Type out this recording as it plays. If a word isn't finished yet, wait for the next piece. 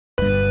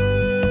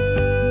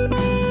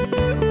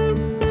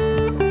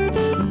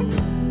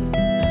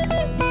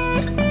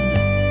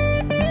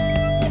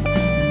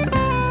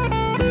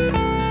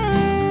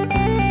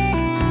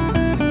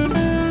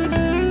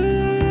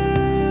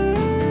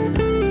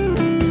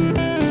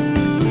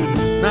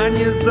9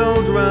 years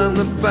old, round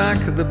the back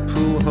of the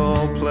pool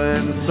hall,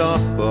 playing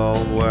softball,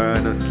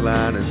 wearing a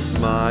slanted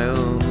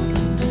smile.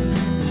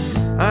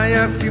 I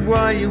asked you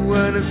why you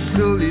weren't at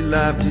school, you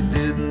laughed, you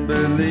didn't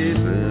believe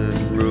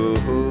in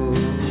rules.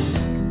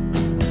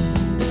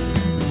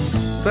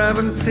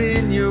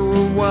 17, you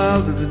were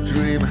wild as a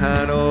dream,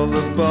 had all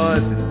the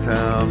boys in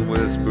town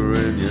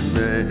whispering your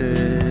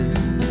name.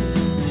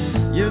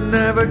 You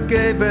never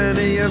gave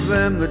any of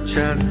them the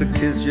chance to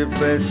kiss your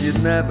face,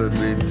 you'd never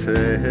be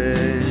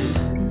tame.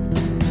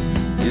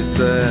 You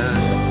said,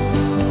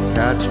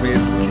 catch me if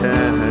you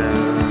can,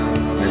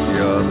 if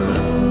you're the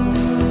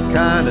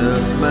kind of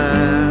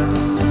man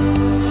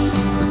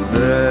that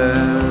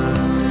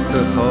dares to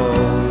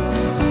hold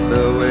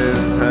the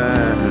wind's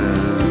hand.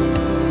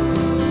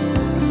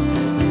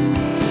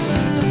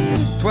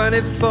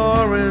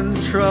 24, in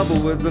trouble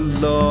with the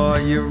law,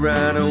 you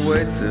ran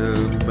away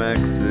to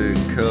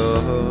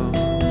Mexico.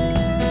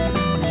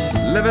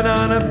 Living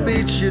on a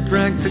beach, you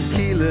drank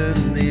tequila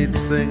neat,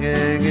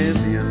 singing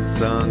Indian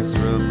songs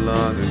from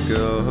long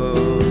ago.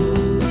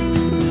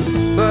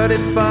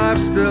 35,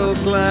 still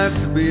glad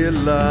to be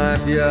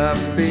alive, your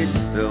feet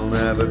still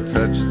never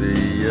touch the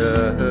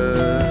earth.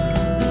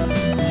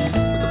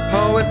 With the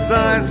poet's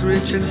eyes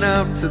reaching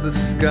out to the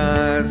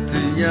skies,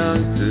 too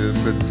young to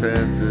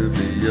pretend to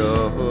be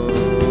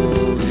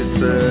old. You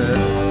said,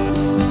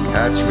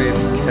 catch me if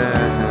you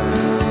can,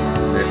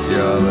 if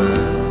you're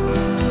the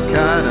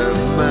kind of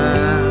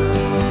man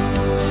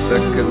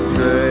that can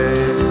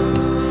take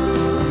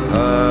a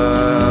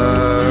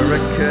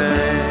hurricane.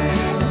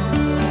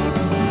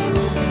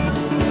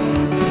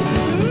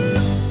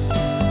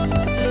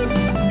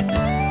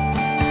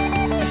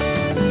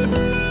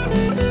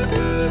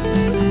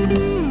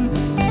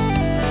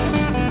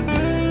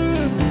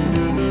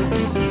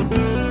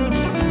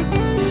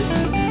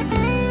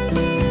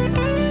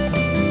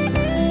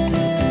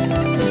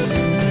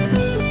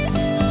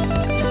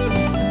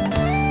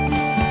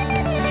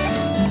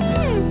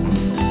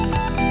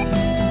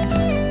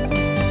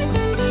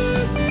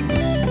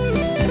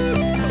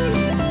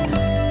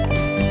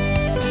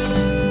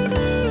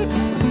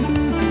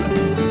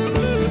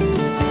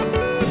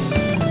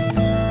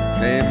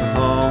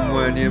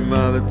 Your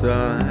mother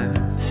died,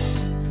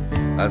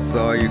 I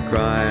saw you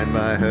crying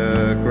by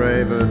her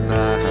grave at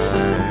night,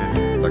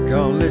 like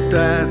only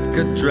death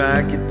could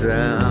drag you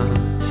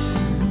down,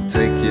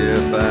 take you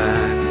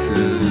back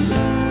to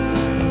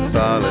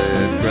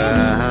solid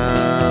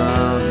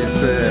ground. You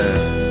said,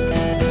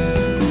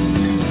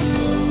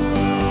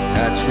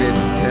 catch me if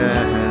you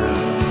can,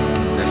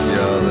 if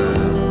you're the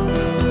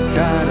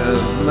kind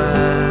of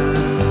man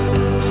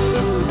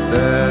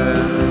that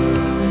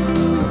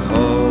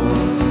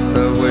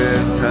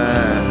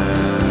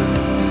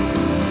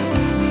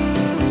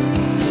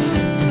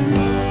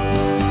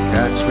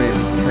catch me if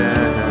you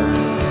can,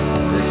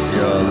 if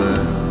you're the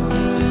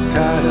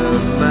kind of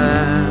man